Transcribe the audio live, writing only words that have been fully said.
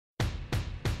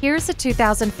Here's a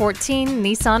 2014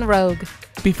 Nissan Rogue.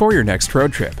 Before your next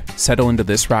road trip, settle into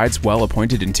this ride's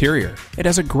well-appointed interior. It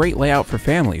has a great layout for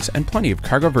families and plenty of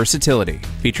cargo versatility.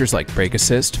 Features like brake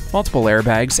assist, multiple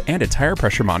airbags, and a tire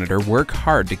pressure monitor work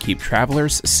hard to keep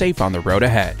travelers safe on the road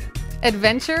ahead.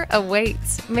 Adventure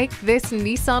awaits. Make this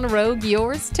Nissan Rogue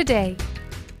yours today.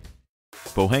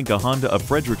 Pohanka Honda of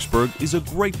Fredericksburg is a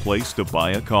great place to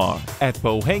buy a car at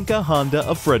Pohanka Honda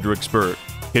of Fredericksburg.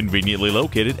 Conveniently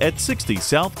located at 60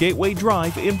 South Gateway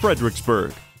Drive in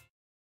Fredericksburg.